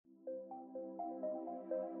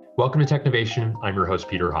Welcome to Technovation. I'm your host,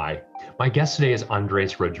 Peter High. My guest today is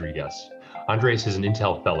Andres Rodriguez. Andres is an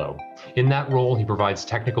Intel Fellow. In that role, he provides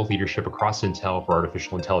technical leadership across Intel for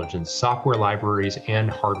artificial intelligence, software libraries,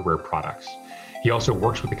 and hardware products. He also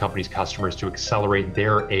works with the company's customers to accelerate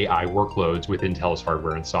their AI workloads with Intel's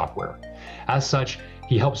hardware and software. As such,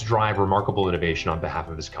 he helps drive remarkable innovation on behalf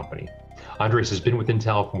of his company. Andres has been with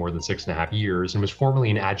Intel for more than 6.5 years and was formerly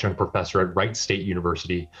an adjunct professor at Wright State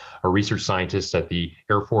University, a research scientist at the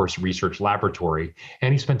Air Force Research Laboratory,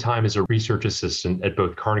 and he spent time as a research assistant at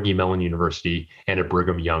both Carnegie Mellon University and at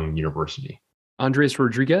Brigham Young University. Andres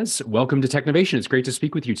Rodriguez, welcome to Technovation. It's great to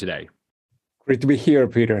speak with you today. Great to be here,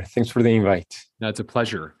 Peter. Thanks for the invite. That's a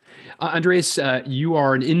pleasure. Andres, you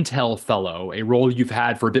are an Intel Fellow, a role you've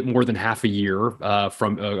had for a bit more than half a year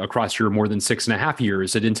from across your more than 6.5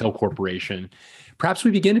 years at Intel Corporation. Perhaps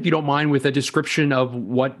we begin, if you don't mind, with a description of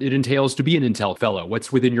what it entails to be an Intel Fellow.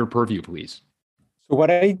 What's within your purview, please? So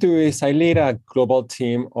what I do is I lead a global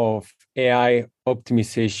team of AI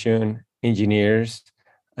optimization engineers,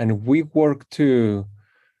 and we work to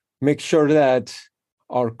make sure that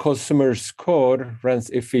our customers' code runs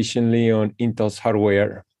efficiently on Intel's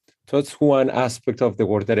hardware. So that's one aspect of the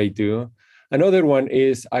work that I do. Another one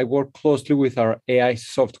is I work closely with our AI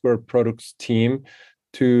software products team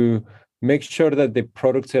to make sure that the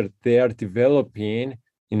products that they are developing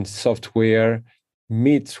in software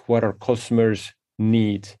meets what our customers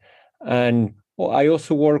need. And I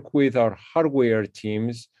also work with our hardware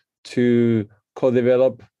teams to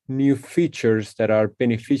co-develop new features that are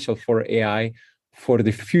beneficial for AI for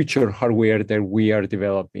the future hardware that we are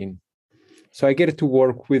developing. So I get to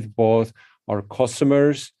work with both our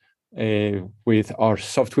customers, with our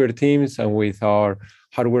software teams, and with our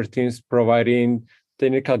hardware teams, providing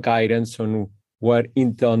technical guidance on what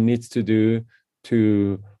Intel needs to do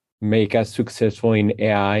to make us successful in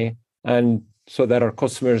AI, and so that our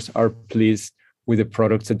customers are pleased with the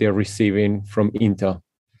products that they're receiving from Intel.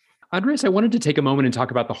 Andres, I wanted to take a moment and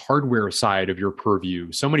talk about the hardware side of your purview.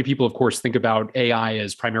 So many people, of course, think about AI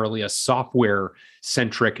as primarily a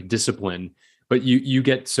software-centric discipline, but you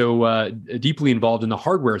get so deeply involved in the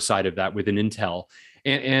hardware side of that within Intel.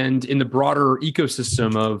 And in the broader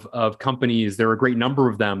ecosystem of companies, there are a great number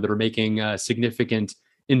of them that are making significant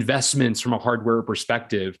investments from a hardware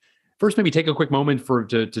perspective. First, maybe take a quick moment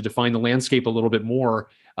to define the landscape a little bit more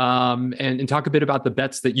and talk a bit about the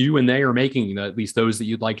bets that you and they are making, at least those that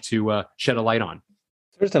you'd like to shed a light on.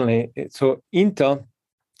 Certainly. So Intel,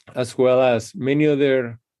 as well as many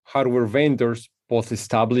other hardware vendors, both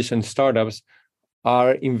established and startups,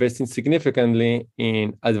 are investing significantly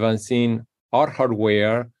in advancing our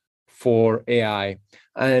hardware for AI.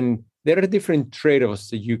 And there are different trade-offs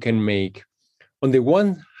that you can make. On the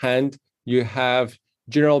one hand, you have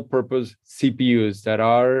general purpose CPUs that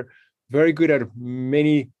are very good at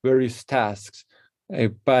many various tasks,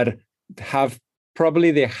 but have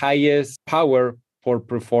probably the highest power for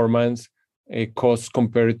performance cost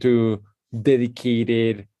compared to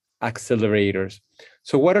dedicated accelerators.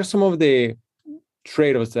 So what are some of the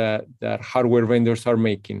trade-offs that hardware vendors are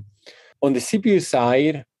making? On the CPU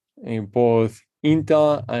side, both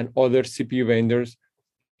Intel and other CPU vendors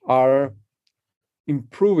are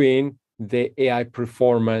improving the AI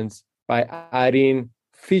performance by adding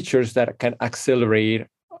features that can accelerate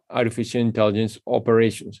artificial intelligence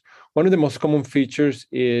operations. One of the most common features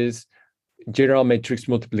is general matrix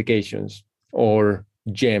multiplications, or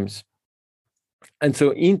GEMS. And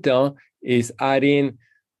so Intel is adding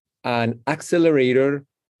an accelerator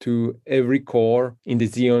to every core in the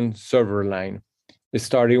Xeon server line,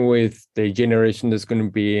 starting with the generation that's going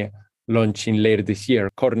to be launching later this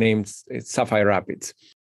year, codenamed Sapphire Rapids.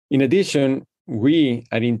 In addition, we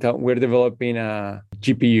at Intel, we're developing a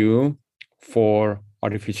GPU for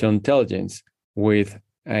artificial intelligence with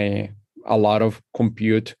a lot of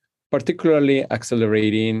compute, particularly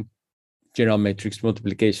accelerating general matrix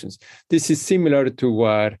multiplications. This is similar to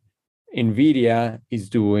what NVIDIA is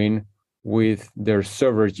doing with their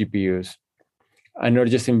server GPUs. And not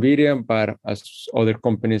just NVIDIA, but as other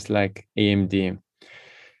companies like AMD.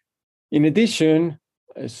 In addition,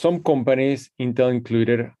 some companies, Intel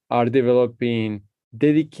included, are developing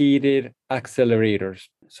dedicated accelerators.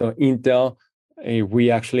 So Intel,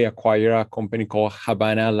 we actually acquired a company called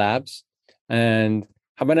Habana Labs, and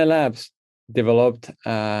Habana Labs developed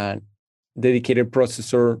a dedicated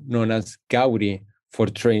processor known as Gaudi for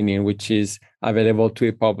training, which is available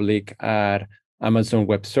to the public at Amazon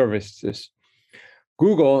Web Services.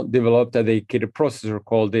 Google developed a dedicated processor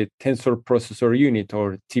called the Tensor Processor Unit,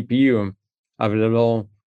 or TPU, available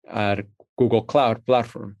at Google Cloud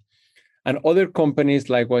Platform. And other companies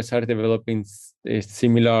likewise are developing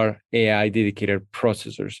similar AI dedicated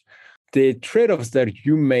processors. The trade-offs that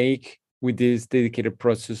you make with these dedicated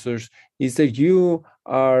processors is that you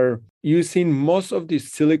are using most of the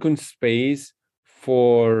silicon space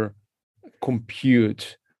for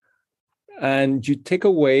compute, and you take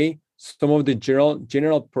away some of the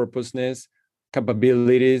general purposeness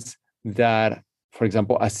capabilities that, for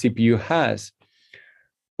example, a CPU has.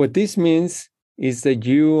 What this means is that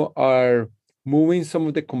you are moving some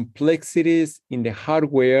of the complexities in the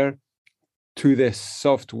hardware to the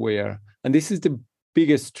software. And this is the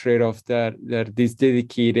biggest trade-off that these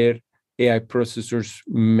dedicated AI processors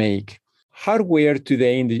make. Hardware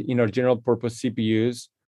today in our general purpose CPUs,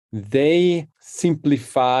 they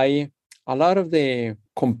simplify a lot of the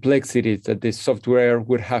complexities that the software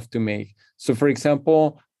would have to make. So for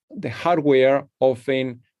example, the hardware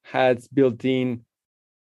often has built-in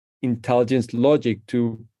intelligence logic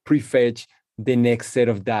to prefetch the next set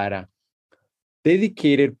of data.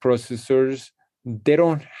 Dedicated processors, they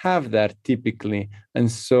don't have that typically.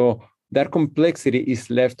 And so that complexity is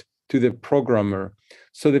left to the programmer.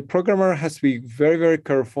 So the programmer has to be very, very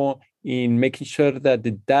careful in making sure that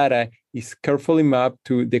the data is carefully mapped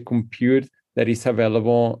to the compute that is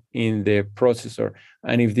available in the processor.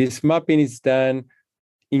 And if this mapping is done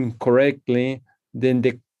incorrectly, then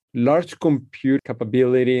the large compute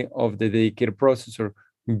capability of the dedicated processor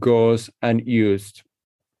goes unused.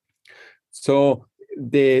 So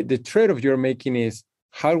the trade-off you're making is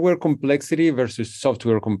hardware complexity versus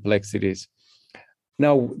software complexities.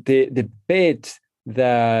 Now, the bet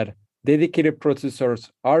that dedicated processors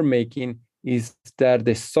are making is that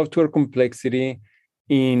the software complexity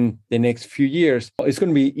in the next few years is going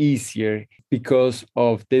to be easier because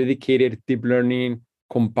of dedicated deep learning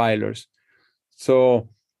compilers. So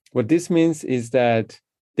what this means is that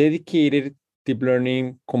dedicated deep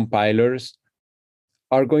learning compilers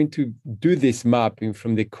are going to do this mapping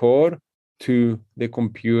from the code to the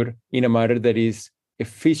compute in a manner that is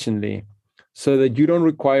efficiently, so that you don't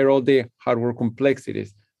require all the hardware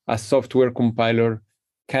complexities. A software compiler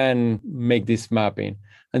can make this mapping.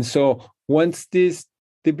 And so once these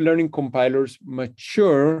deep learning compilers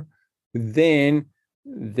mature, then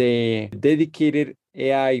the dedicated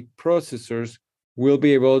AI processors will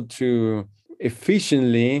be able to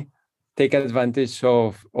efficiently take advantage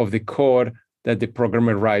of the code that the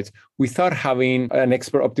programmer writes without having an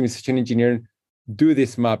expert optimization engineer do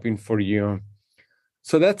this mapping for you.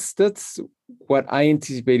 So that's what I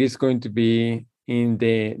anticipate is going to be in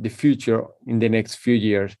the future, in the next few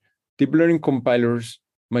years. Deep learning compilers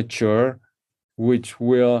mature, which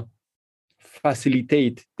will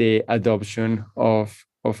facilitate the adoption of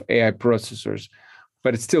AI processors.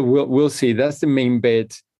 But still, we'll see. That's the main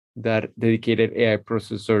bet that dedicated AI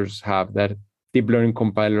processors have, that deep learning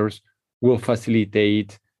compilers will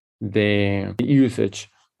facilitate the usage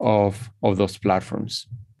of those platforms.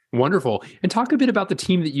 Wonderful. And talk a bit about the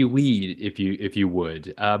team that you lead, if you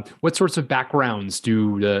would. What sorts of backgrounds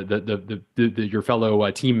do your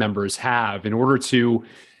fellow team members have in order to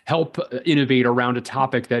help innovate around a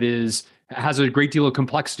topic that has a great deal of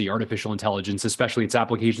complexity, artificial intelligence, especially its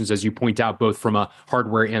applications, as you point out, both from a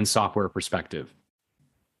hardware and software perspective?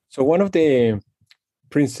 So one of the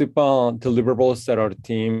principal deliverables that our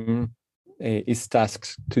team is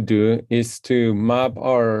tasked to do is to map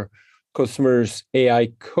our customers' AI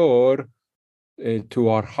code to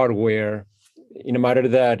our hardware in a manner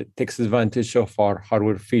that takes advantage of our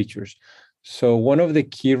hardware features. So one of the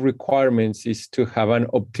key requirements is to have an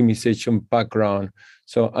optimization background.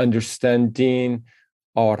 So understanding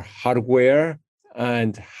our hardware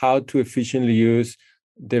and how to efficiently use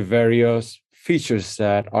the various features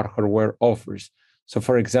that our hardware offers. So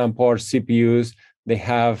for example, our CPUs, they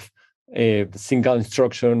have a single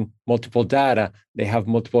instruction, multiple data, they have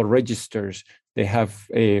multiple registers, they have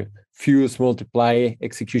a fuse multiply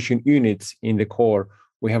execution units in the core.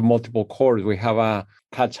 We have multiple cores, we have a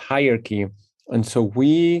cache hierarchy. And so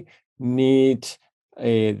we need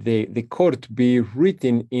the code to be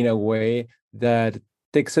written in a way that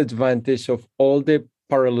takes advantage of all the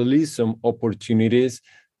parallelism opportunities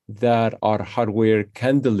that our hardware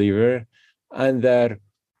can deliver, and that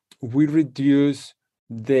we reduce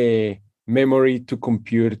the memory to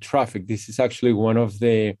compute traffic. This is actually one of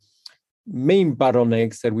the main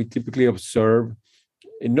bottlenecks that we typically observe,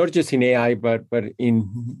 not just in AI, but in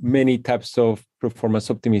many types of performance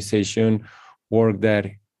optimization work that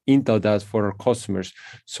Intel does for our customers.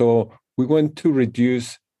 So we want to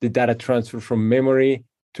reduce the data transfer from memory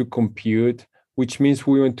to compute, which means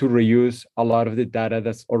we want to reuse a lot of the data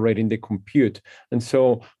that's already in the compute. And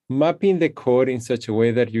so mapping the code in such a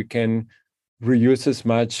way that you can reuse as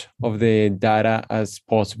much of the data as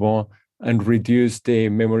possible and reduce the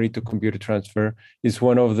memory to computer transfer is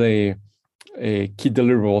one of the key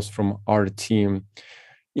deliverables from our team.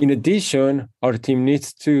 In addition, our team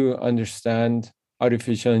needs to understand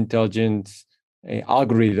artificial intelligence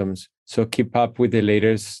algorithms, so keep up with the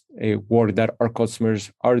latest work that our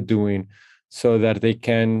customers are doing so that they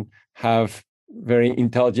can have very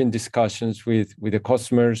intelligent discussions with the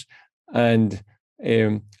customers and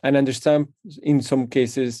understand, in some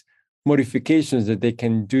cases, modifications that they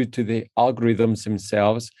can do to the algorithms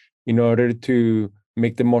themselves in order to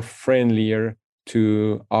make them more friendlier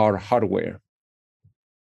to our hardware.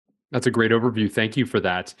 That's a great overview. Thank you for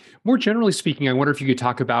that. More generally speaking, I wonder if you could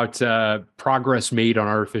talk about progress made on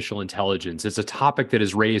artificial intelligence. It's a topic that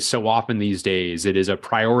is raised so often these days. It is a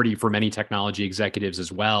priority for many technology executives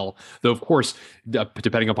as well. Though, of course,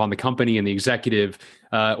 depending upon the company and the executive,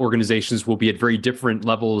 organizations will be at very different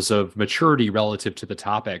levels of maturity relative to the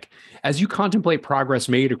topic. As you contemplate progress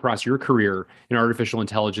made across your career in artificial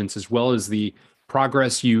intelligence, as well as the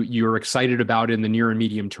progress you're excited about in the near and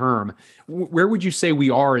medium term, where would you say we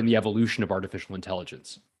are in the evolution of artificial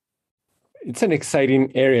intelligence? It's an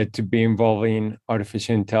exciting area to be involved in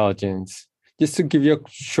artificial intelligence. Just to give you a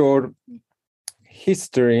short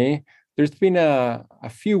history, there's been a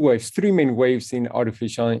few waves, three main waves in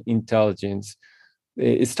artificial intelligence.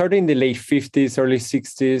 It started in the late 50s, early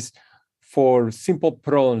 60s, for simple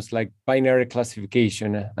problems like binary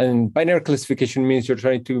classification. And binary classification means you're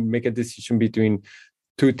trying to make a decision between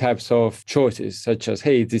two types of choices, such as,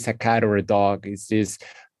 hey, is this a cat or a dog? Is this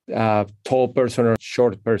a tall person or a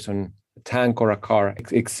short person, a tank or a car,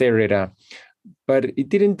 etc. But it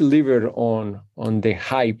didn't deliver on the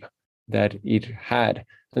hype that it had.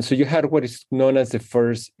 And so you had what is known as the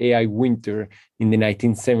first AI winter in the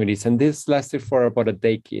 1970s. And this lasted for about a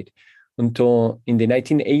decade until in the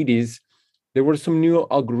 1980s, there were some new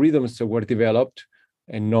algorithms that were developed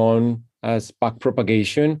and known as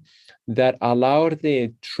backpropagation that allowed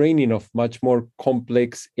the training of much more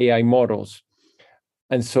complex AI models.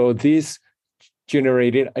 And so this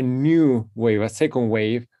generated a new wave, a second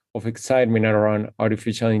wave of excitement around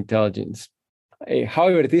artificial intelligence.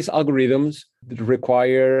 However, these algorithms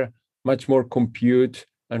require much more compute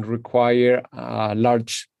and require a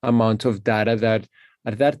large amount of data that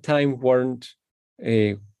at that time weren't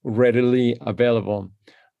readily available.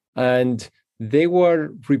 And they were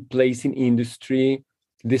replacing industry.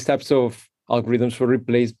 These types of algorithms were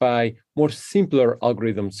replaced by more simpler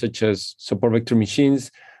algorithms, such as support vector machines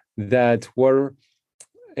that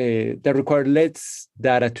required less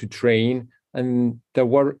data to train and that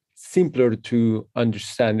were simpler to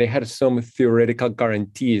understand. They had some theoretical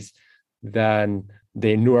guarantees than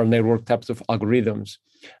the neural network types of algorithms.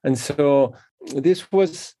 And so this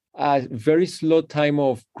was a very slow time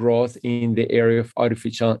of growth in the area of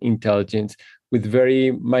artificial intelligence with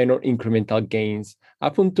very minor incremental gains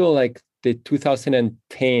up until like the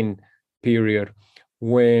 2010 period,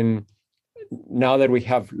 when now that we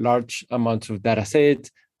have large amounts of data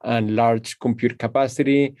sets and large compute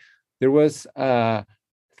capacity, there was a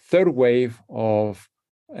third wave of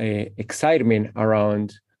excitement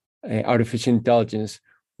around artificial intelligence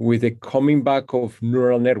with the coming back of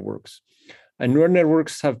neural networks. And neural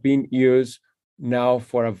networks have been used now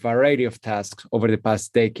for a variety of tasks over the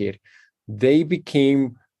past decade. They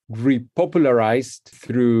became repopularized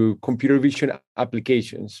through computer vision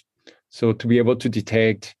applications. So to be able to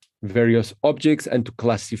detect various objects and to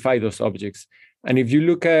classify those objects. And if you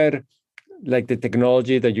look at like the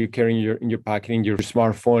technology that you carry in your pocket, in your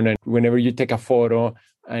smartphone, and whenever you take a photo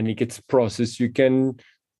and it gets processed, you can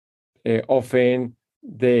often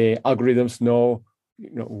the algorithms know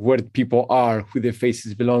where people are, who their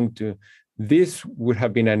faces belong to. This would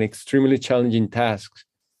have been an extremely challenging task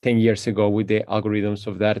 10 years ago with the algorithms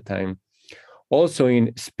of that time. Also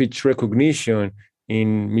in speech recognition,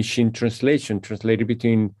 in machine translation, translated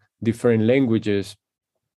between different languages,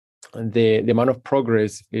 the amount of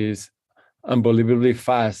progress is unbelievably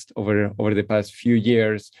fast over the past few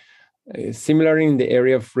years. Similar in the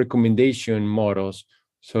area of recommendation models.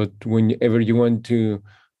 So whenever you want to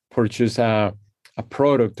purchase a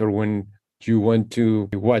product or when you want to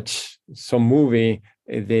watch some movie,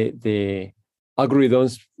 the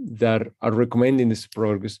algorithms that are recommending these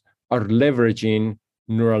products are leveraging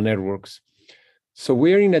neural networks. So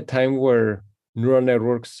we're in a time where neural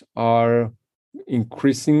networks are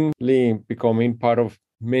increasingly becoming part of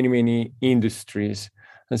many industries.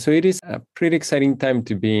 And so it is a pretty exciting time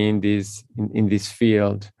to be in this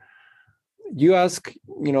field. You ask,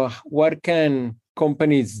 what can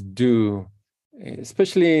companies do,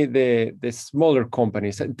 especially the smaller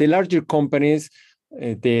companies? The larger companies,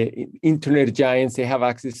 the internet giants, they have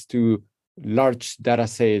access to large data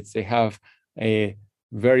sets. They have a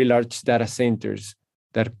very large data centers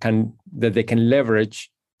that they can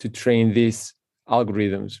leverage to train these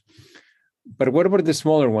algorithms. But what about the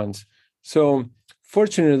smaller ones? So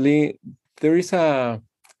fortunately, there is a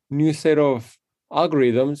new set of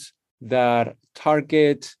algorithms that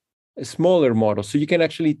target smaller models. So you can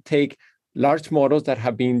actually take large models that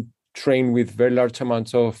have been trained with very large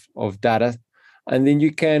amounts of data, and then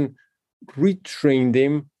you can retrain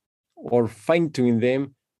them or fine-tune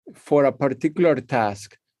them for a particular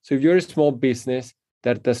task. So if you're a small business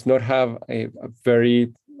that does not have a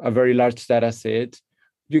very large data set,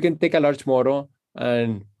 you can take a large model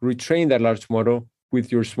and retrain that large model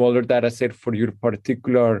with your smaller data set for your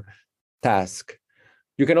particular task.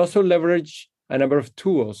 You can also leverage a number of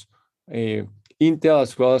tools. Intel,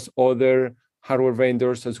 as well as other hardware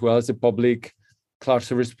vendors, as well as the public cloud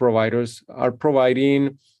service providers, are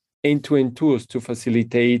providing end-to-end tools to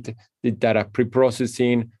facilitate the data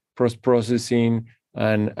pre-processing, post-processing,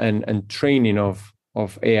 and training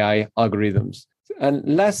of AI algorithms. And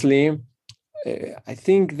lastly, I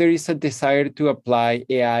think there is a desire to apply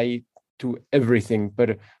AI to everything,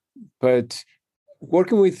 but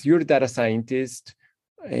working with your data scientist,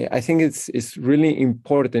 I think it's really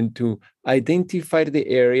important to identify the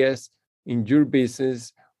areas in your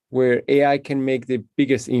business where AI can make the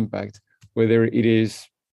biggest impact, whether it is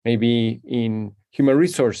maybe in human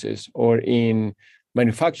resources or in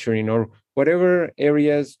manufacturing or whatever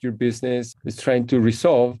areas your business is trying to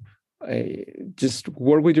resolve. Just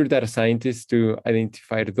work with your data scientists to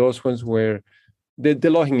identify those ones where the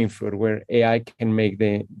low-hanging fruit, where AI can make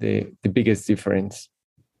the biggest difference.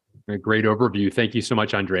 A great overview. Thank you so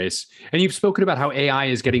much, Andres. And you've spoken about how AI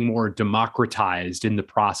is getting more democratized in the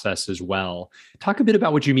process as well. Talk a bit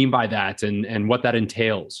about what you mean by that and what that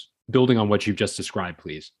entails, building on what you've just described,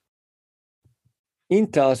 please.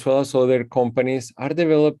 Intel, as well as other companies, are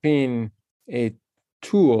developing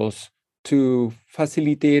tools to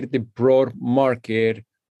facilitate the broad market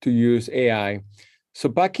to use AI. So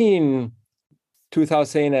back in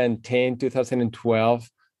 2010,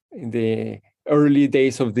 2012, in the early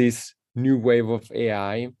days of this new wave of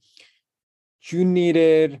AI, you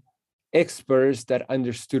needed experts that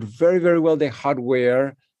understood very, very well the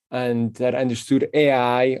hardware and that understood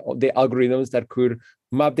AI, the algorithms that could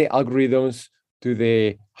map the algorithms to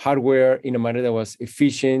the hardware in a manner that was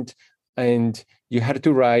efficient. And you had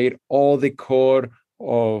to write all the code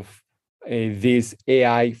of these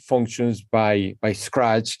AI functions by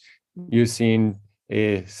scratch using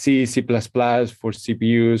C, C++ for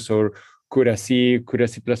CPUs, or CUDA C, CUDA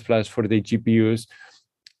C++ for the GPUs.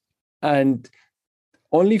 And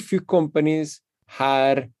only few companies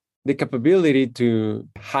had the capability to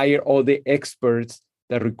hire all the experts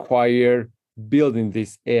that require building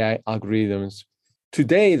these AI algorithms.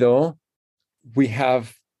 Today, though, we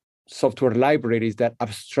have software libraries that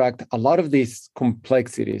abstract a lot of these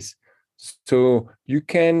complexities. So you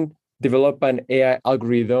can develop an AI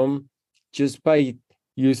algorithm just by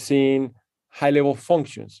using high-level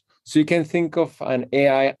functions. So you can think of an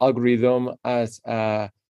AI algorithm as a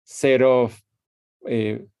set of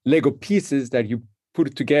Lego pieces that you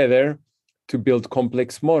put together to build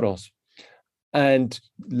complex models. And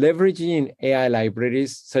leveraging AI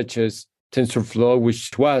libraries such as TensorFlow,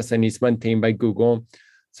 which was and is maintained by Google,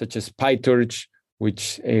 such as PyTorch,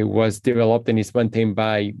 which was developed and is maintained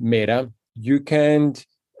by Meta, you can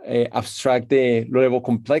abstract the low-level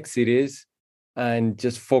complexities and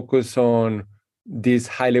just focus on these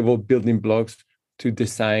high-level building blocks to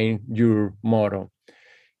design your model.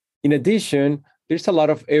 In addition, there's a lot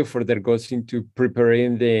of effort that goes into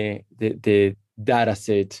preparing the data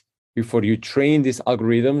set before you train these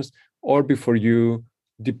algorithms or before you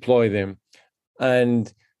deploy them.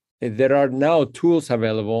 And there are now tools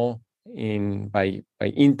available by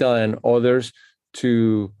Intel and others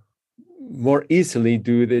to more easily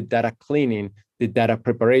do the data cleaning, the data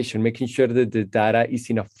preparation, making sure that the data is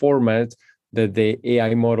in a format that the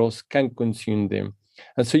AI models can consume them.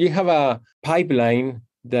 And so you have a pipeline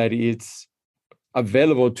that is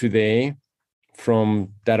available today, from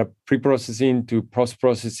data pre-processing to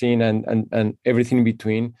post-processing and everything in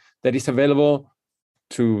between, that is available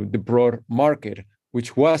to the broad market,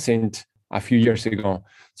 which wasn't a few years ago.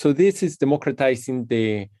 So this is democratizing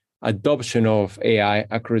the adoption of AI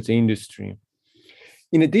across the industry.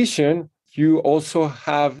 In addition, you also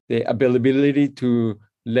have the availability to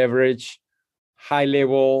leverage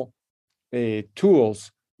high-level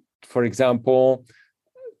tools. For example,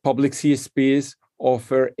 public CSPs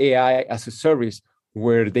offer AI as a service,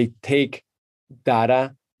 where they take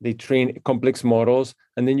data, they train complex models,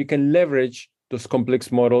 and then you can leverage those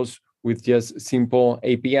complex models with just simple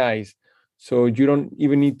APIs. So you don't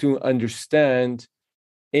even need to understand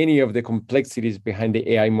any of the complexities behind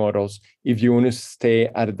the AI models if you want to stay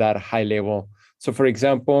at that high level. So for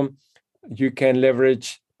example, you can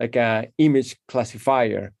leverage like an image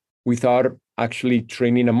classifier without actually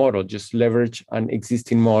training a model, just leverage an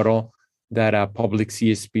existing model that a public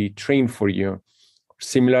CSP trained for you.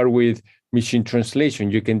 Similar with machine translation,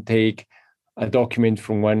 you can take a document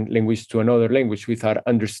from one language to another language without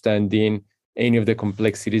understanding any of the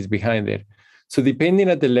complexities behind it. So depending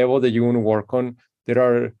at the level that you want to work on, there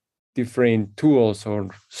are different tools or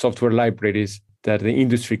software libraries that the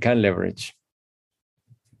industry can leverage.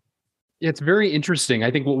 It's very interesting.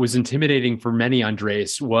 I think what was intimidating for many,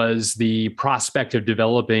 Andres, was the prospect of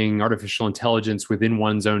developing artificial intelligence within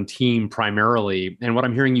one's own team primarily. And what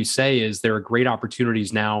I'm hearing you say is there are great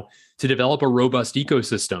opportunities now to develop a robust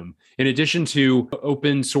ecosystem. In addition to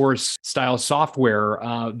open source style software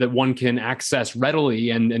that one can access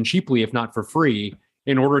readily and cheaply, if not for free,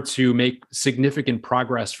 in order to make significant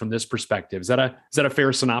progress from this perspective. Is that a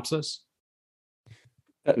fair synopsis?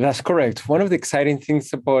 That's correct. One of the exciting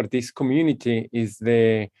things about this community is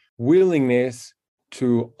the willingness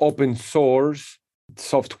to open source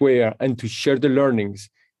software and to share the learnings.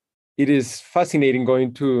 It is fascinating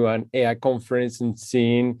going to an AI conference and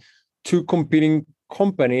seeing two competing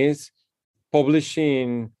companies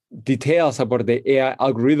publishing details about the AI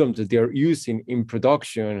algorithms that they're using in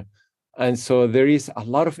production. And so there is a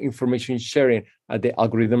lot of information sharing at the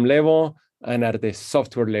algorithm level and at the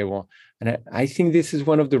software level. And I think this is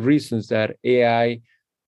one of the reasons that AI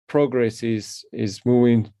progress is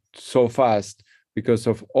moving so fast, because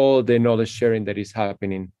of all the knowledge sharing that is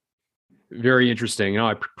happening. Very interesting.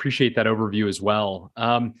 I appreciate that overview as well.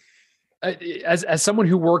 As someone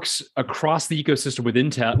who works across the ecosystem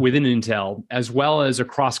within Intel, as well as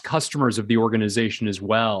across customers of the organization as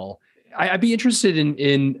well, I'd be interested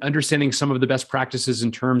in understanding some of the best practices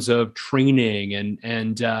in terms of training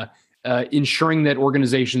and ensuring that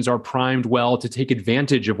organizations are primed well to take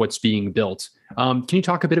advantage of what's being built. Can you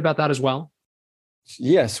talk a bit about that as well?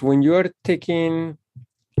 Yes, when you are taking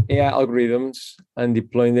AI algorithms and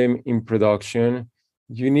deploying them in production,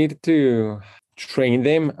 you need to train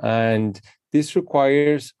them, and this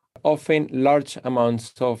requires often large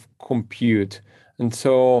amounts of compute. And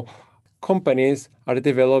so companies are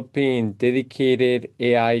developing dedicated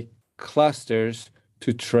AI clusters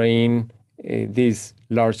to train these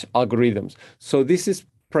large algorithms. So this is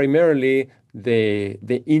primarily the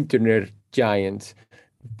internet giants.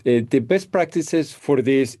 The best practices for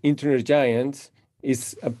these internet giants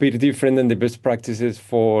is a bit different than the best practices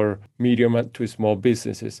for medium to small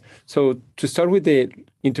businesses. So to start with the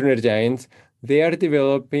internet giants, they are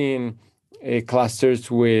developing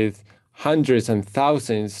clusters with hundreds and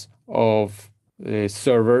thousands of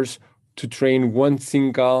servers to train one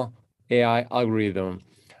single AI algorithm.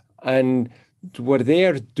 And what they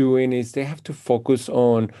are doing is they have to focus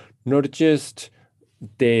on not just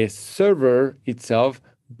the server itself,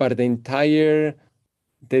 but the entire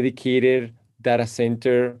dedicated data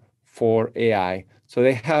center for AI. So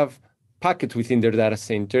they have packets within their data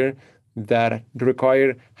center that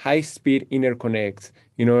require high-speed interconnects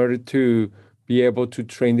in order to be able to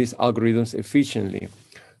train these algorithms efficiently.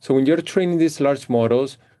 So when you're training these large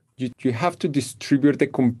models, you have to distribute the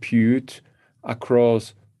compute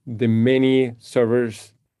across the many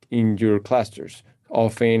servers in your clusters,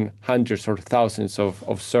 often hundreds or thousands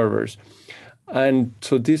of servers. And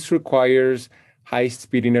so this requires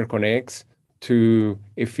high-speed interconnects to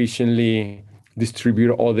efficiently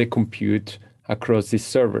distribute all the compute across these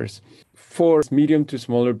servers. For medium to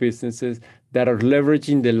smaller businesses that are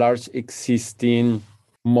leveraging the large existing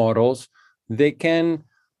models, they can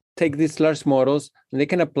take these large models and they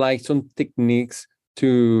can apply some techniques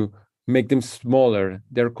to make them smaller.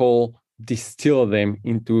 They're called distill them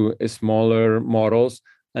into smaller models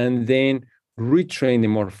and then retrain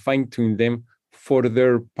them or fine-tune them for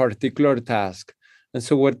their particular task. And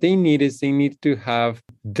so what they need is they need to have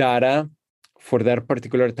data for that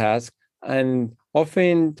particular task. And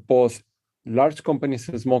often both large companies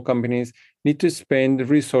and small companies need to spend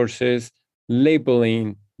resources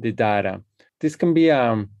labeling the data. This can be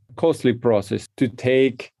a costly process to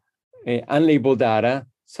take unlabeled data,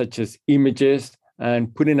 such as images,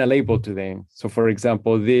 and put in a label to them. So for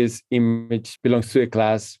example, this image belongs to a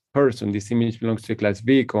class person, this image belongs to a class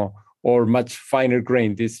vehicle, or much finer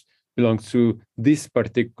grain, this belongs to this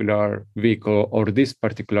particular vehicle or this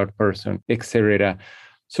particular person, etc.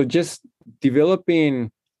 So just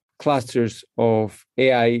developing clusters of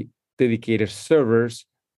AI dedicated servers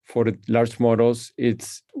for large models,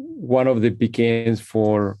 it's one of the beginnings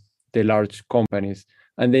for the large companies.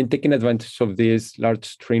 And then taking advantage of these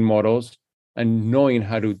large trained models and knowing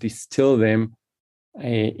how to distill them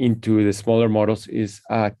into the smaller models is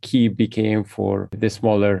a key BKM for the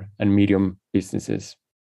smaller and medium businesses.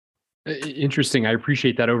 Interesting. I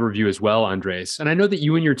appreciate that overview as well, Andres. And I know that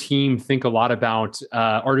you and your team think a lot about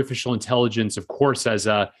artificial intelligence, of course, as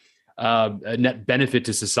a net benefit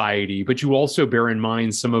to society, but you also bear in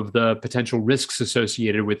mind some of the potential risks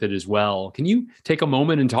associated with it as well. Can you take a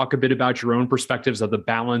moment and talk a bit about your own perspectives of the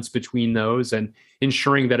balance between those and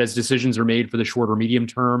ensuring that as decisions are made for the short or medium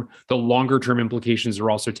term, the longer term implications are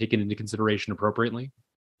also taken into consideration appropriately?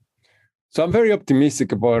 So I'm very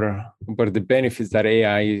optimistic about the benefits that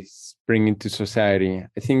AI is bringing to society.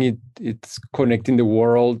 I think it's connecting the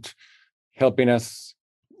world, helping us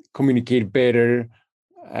communicate better.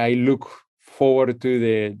 I look forward to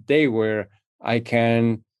the day where I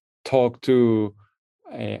can talk to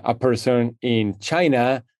a person in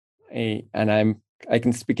China and I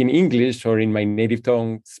can speak in English or in my native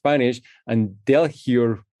tongue, Spanish, and they'll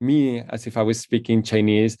hear me as if I was speaking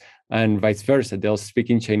Chinese, and vice versa. They'll speak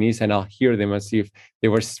in Chinese and I'll hear them as if they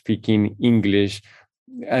were speaking English.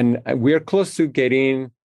 And we're close to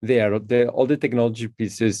getting there. All the technology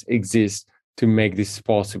pieces exist to make this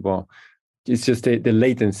possible. It's just the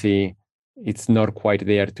latency, it's not quite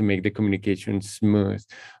there to make the communication smooth.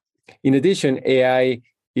 In addition, AI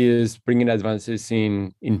is bringing advances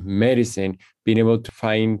in medicine, being able to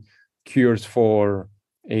find cures for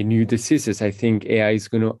new diseases. I think AI is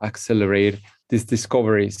going to accelerate these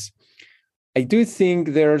discoveries. I do think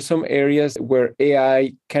there are some areas where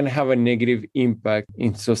AI can have a negative impact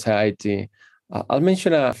in society. I'll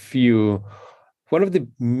mention a few. One of the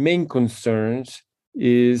main concerns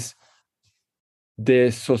is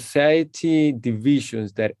the society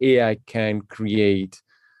divisions that AI can create.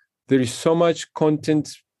 There is so much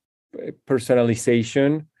content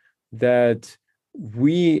personalization that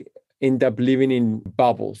we end up living in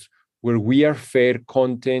bubbles where we are fed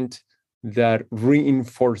content that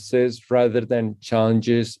reinforces rather than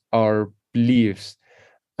challenges our beliefs.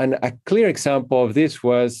 And a clear example of this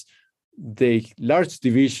was the large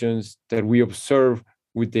divisions that we observe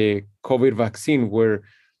with the COVID vaccine, where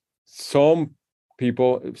some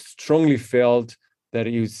people strongly felt that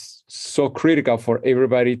it was so critical for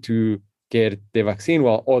everybody to get the vaccine,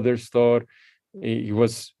 while others thought it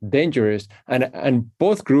was dangerous. And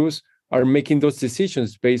both groups are making those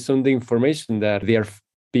decisions based on the information that they are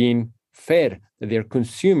being fed, that they're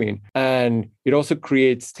consuming. And it also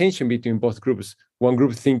creates tension between both groups. One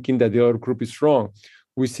group thinking that the other group is wrong.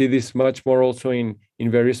 We see this much more also in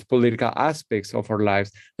various political aspects of our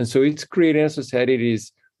lives. And so it's creating a society that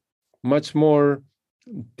is much more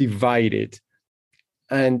divided.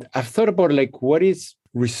 And I've thought about what is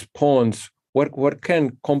response? What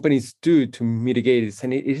can companies do to mitigate this?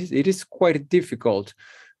 And it is quite difficult.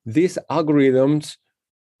 These algorithms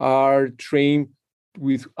are trained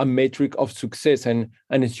with a metric of success. And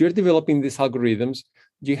as you're developing these algorithms,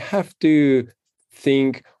 you have to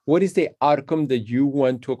think, what is the outcome that you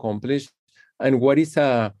want to accomplish? And what is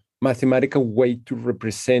a mathematical way to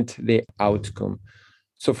represent the outcome?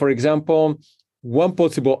 So for example, one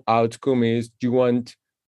possible outcome is you want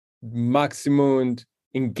maximum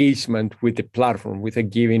engagement with the platform, with a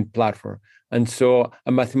given platform. And so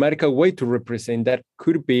a mathematical way to represent that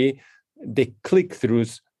could be the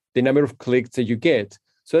click-throughs, the number of clicks that you get.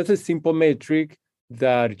 So that's a simple metric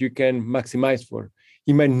that you can maximize for.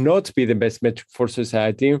 It might not be the best metric for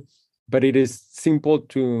society, but it is simple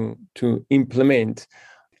to implement.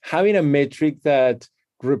 Having a metric that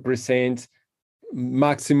represents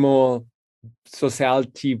maximal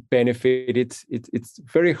society benefit, it's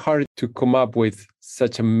very hard to come up with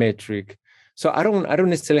such a metric. So I don't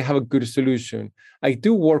necessarily have a good solution. I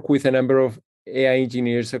do work with a number of AI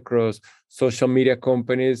engineers across social media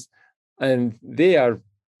companies, and they are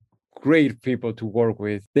great people to work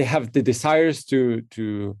with. They have the desires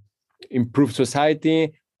to improve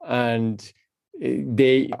society, and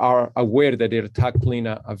they are aware that they're tackling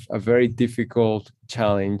a very difficult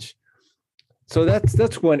challenge. So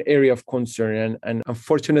that's one area of concern. And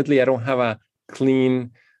unfortunately, I don't have a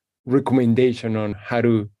clean recommendation on how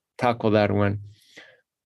to tackle that one.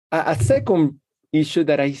 A second issue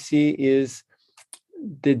that I see is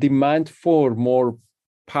the demand for more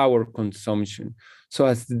power consumption. So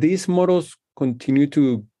as these models continue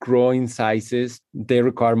to grow in sizes, they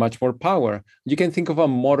require much more power. You can think of a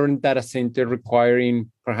modern data center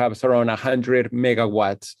requiring perhaps around 100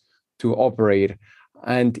 megawatts to operate.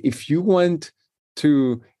 And if you want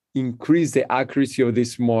to increase the accuracy of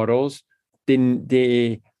these models, then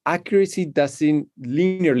the accuracy doesn't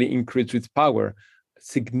linearly increase with power.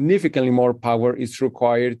 significantly more power is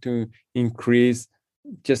required to increase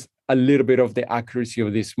just a little bit of the accuracy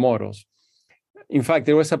of these models. In fact,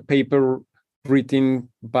 there was a paper written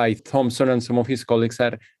by Thompson and some of his colleagues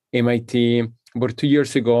at MIT about 2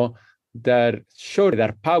 years ago that showed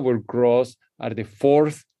that power growth at the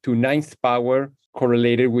 4th to 9th power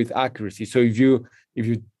correlated with accuracy. So if you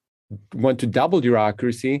want to double your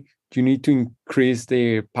accuracy, you need to increase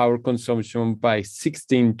the power consumption by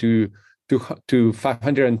 16 to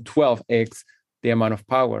 512x the amount of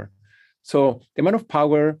power. So the amount of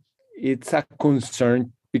power, it's a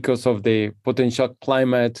concern because of the potential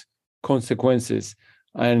climate consequences.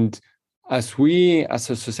 And as we, as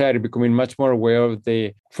a society, becoming much more aware of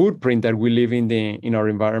the footprint that we live in our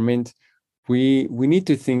environment, we need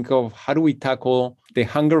to think of how do we tackle the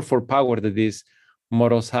hunger for power that these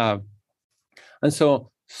models have. And so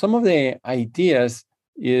some of the ideas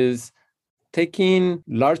is taking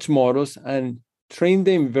large models and train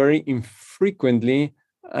them very infrequently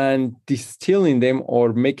and distilling them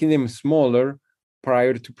or making them smaller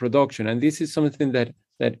prior to production. And this is something that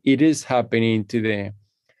it is happening today.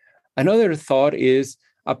 Another thought is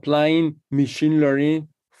applying machine learning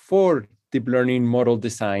for deep learning model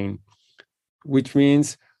design, which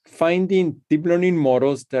means finding deep learning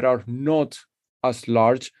models that are not as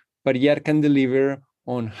large, but yet can deliver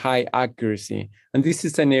on high accuracy. And this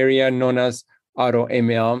is an area known as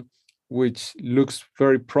AutoML, which looks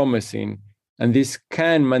very promising. And this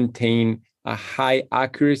can maintain a high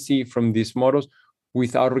accuracy from these models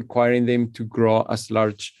without requiring them to grow as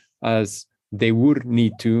large as they would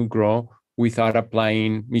need to grow without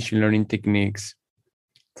applying machine learning techniques.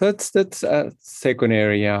 So that's a second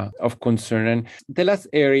area of concern. And the last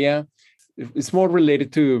area is more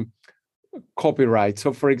related to copyright.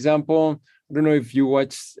 So for example, I don't know if you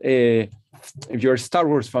watch, if you're a Star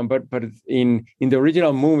Wars fan, but in the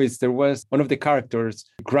original movies, there was one of the characters,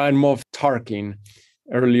 Grand Moff Tarkin,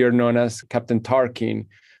 earlier known as Captain Tarkin,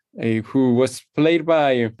 who was played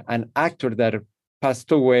by an actor that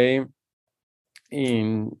passed away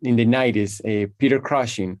in the 90s, Peter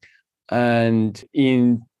Cushing. And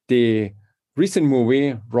in the recent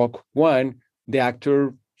movie, Rogue One, the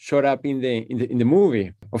actor showed up in the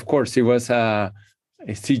movie. Of course, it was a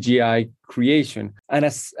CGI creation,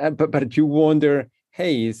 and but you wonder,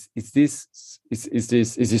 hey, is this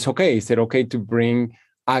okay? Is it okay to bring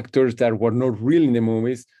actors that were not real in the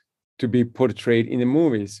movies to be portrayed in the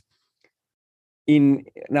movies?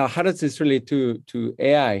 Now, how does this relate to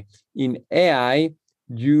AI? In AI,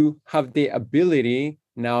 you have the ability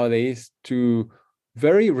nowadays to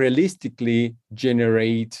very realistically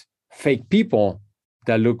generate fake people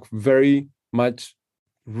that look very much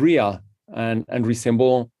real and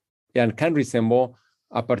resemble and can resemble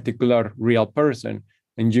a particular real person.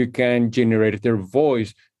 And you can generate their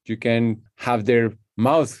voice. You can have their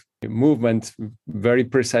mouth movements very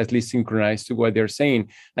precisely synchronized to what they're saying.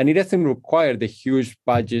 And it doesn't require the huge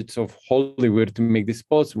budgets of Hollywood to make this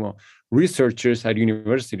possible. Researchers at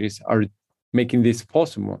universities are making this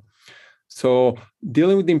possible. So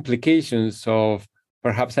dealing with the implications of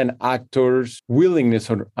perhaps an actor's willingness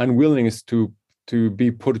or unwillingness to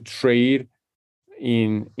be portrayed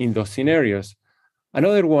in those scenarios.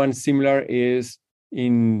 Another one similar is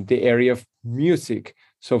in the area of music.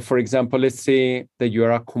 So for example, let's say that you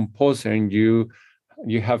are a composer and you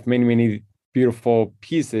have many beautiful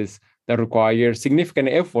pieces that require significant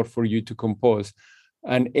effort for you to compose.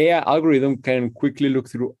 An AI algorithm can quickly look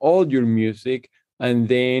through all your music and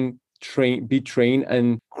then be trained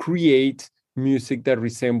and create music that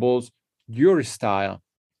resembles your style.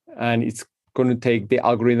 And it's going to take the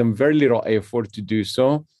algorithm very little effort to do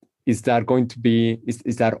so. Is that going to be,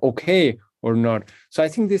 is that okay or not? So I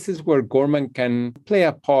think this is where government can play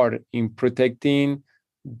a part in protecting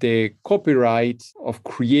the copyright of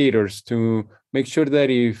creators to make sure that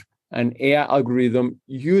if an AI algorithm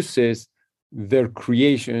uses their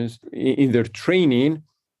creations in their training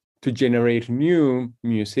to generate new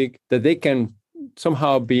music, that they can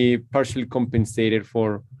somehow be partially compensated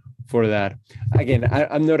for that. Again,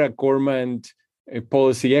 I'm not a government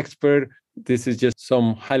policy expert. This is just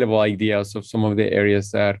some high-level ideas of some of the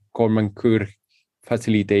areas that government could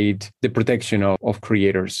facilitate the protection of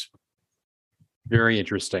creators. Very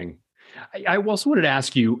interesting. I also wanted to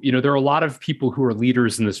ask you, there are a lot of people who are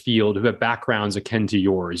leaders in this field who have backgrounds akin to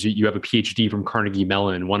yours. You have a PhD from Carnegie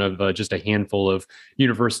Mellon, one of just a handful of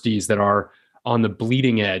universities that are on the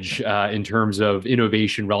bleeding edge in terms of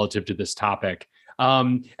innovation relative to this topic.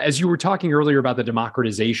 As you were talking earlier about the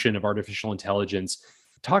democratization of artificial intelligence,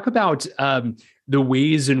 talk about the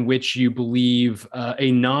ways in which you believe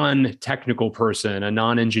a non-technical person, a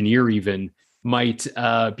non-engineer even, might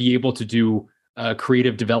be able to do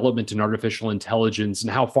creative development in artificial intelligence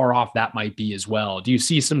and how far off that might be as well. Do you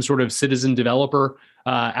see some sort of citizen developer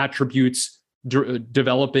attributes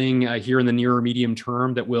developing here in the near or medium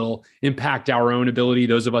term that will impact our own ability,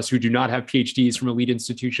 those of us who do not have PhDs from elite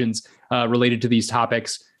institutions related to these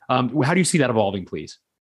topics? How do you see that evolving, please?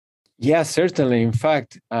 Yeah, certainly. In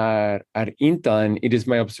fact, at Intel, and it is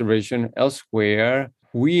my observation elsewhere,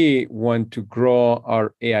 we want to grow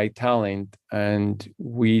our AI talent, and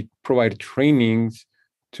we provide trainings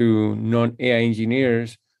to non-AI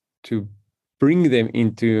engineers to bring them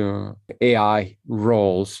into AI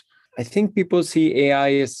roles. I think people see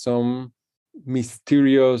AI as some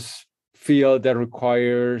mysterious field that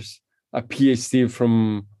requires a PhD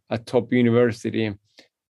from a top university.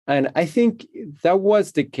 And I think that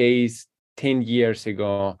was the case 10 years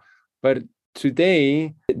ago. But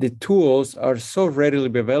today, the tools are so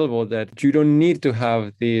readily available that you don't need to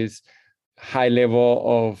have this high level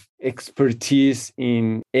of expertise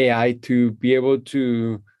in AI to be able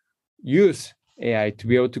to use AI, to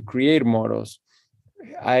be able to create models.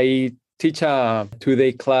 I teach a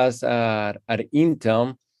 2-day class at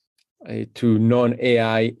Intel to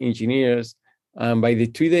non-AI engineers. And by the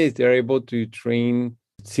 2 days, they're able to train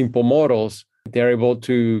simple models. They're able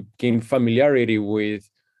to gain familiarity with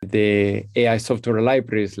the AI software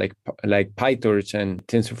libraries like PyTorch and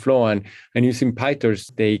TensorFlow. And using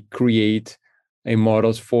PyTorch, they create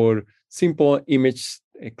models for simple image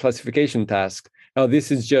classification tasks. Now,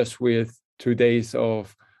 this is just with 2 days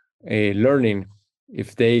of learning.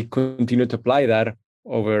 If they continue to apply that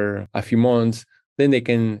over a few months, then they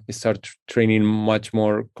can start training much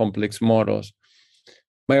more complex models.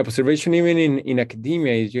 My observation, even in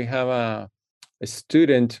academia, is you have a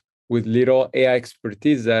student with little AI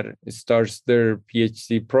expertise that starts their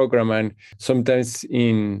PhD program, and sometimes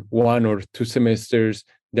in 1 or 2 semesters,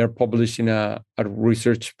 they're publishing a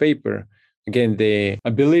research paper. Again, the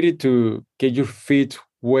ability to get your feet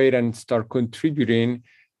wet and start contributing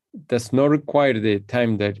does not require the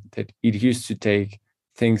time that it used to take,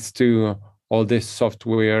 thanks to all the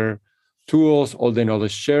software tools, all the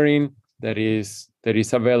knowledge sharing that is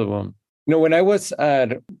available. When I was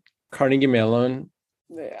at Carnegie Mellon,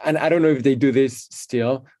 and I don't know if they do this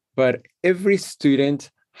still, but every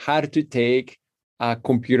student had to take a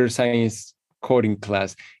computer science coding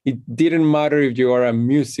class. It didn't matter if you are a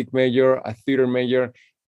music major, a theater major,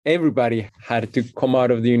 everybody had to come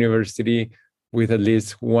out of the university with at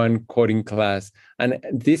least one coding class. And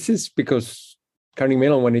this is because Carnegie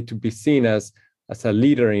Mellon wanted to be seen as a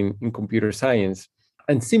leader in computer science.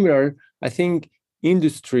 And similar, I think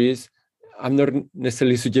industries, I'm not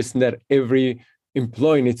necessarily suggesting that every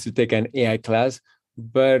employee needs to take an AI class,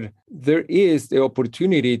 but there is the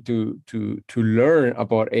opportunity to learn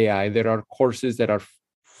about AI. There are courses that are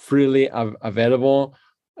freely available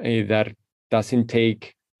that doesn't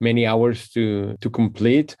take many hours to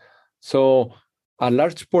complete. So a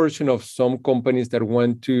large portion of some companies that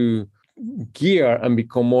want to gear and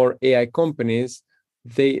become more AI companies,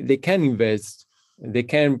 they can invest, they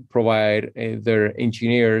can provide their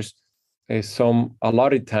engineers some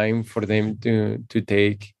allotted time for them to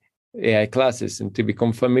take AI classes and to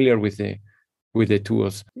become familiar with the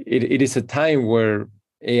tools. It is a time where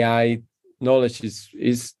AI knowledge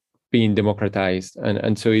is being democratized,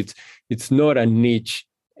 and so it's not a niche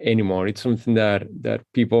anymore. It's something that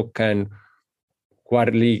people can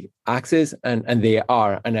widely access, and they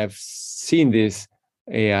are. And I've seen this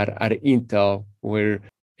at Intel, where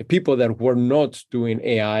people that were not doing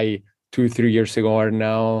AI 2-3 years ago are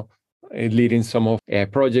now leading some of AI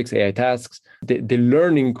projects, AI tasks. The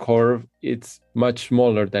learning curve, it's much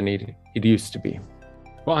smaller than it used to be.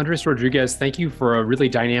 Well, Andres Rodriguez, thank you for a really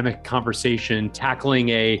dynamic conversation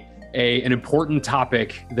tackling an important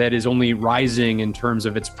topic that is only rising in terms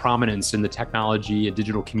of its prominence in the technology and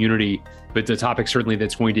digital community, but the topic certainly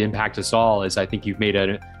that's going to impact us all, as I think you've made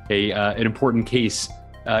an important case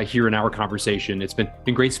here in our conversation. It's been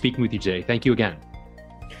great speaking with you today. Thank you again.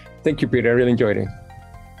 Thank you, Peter. I really enjoyed it.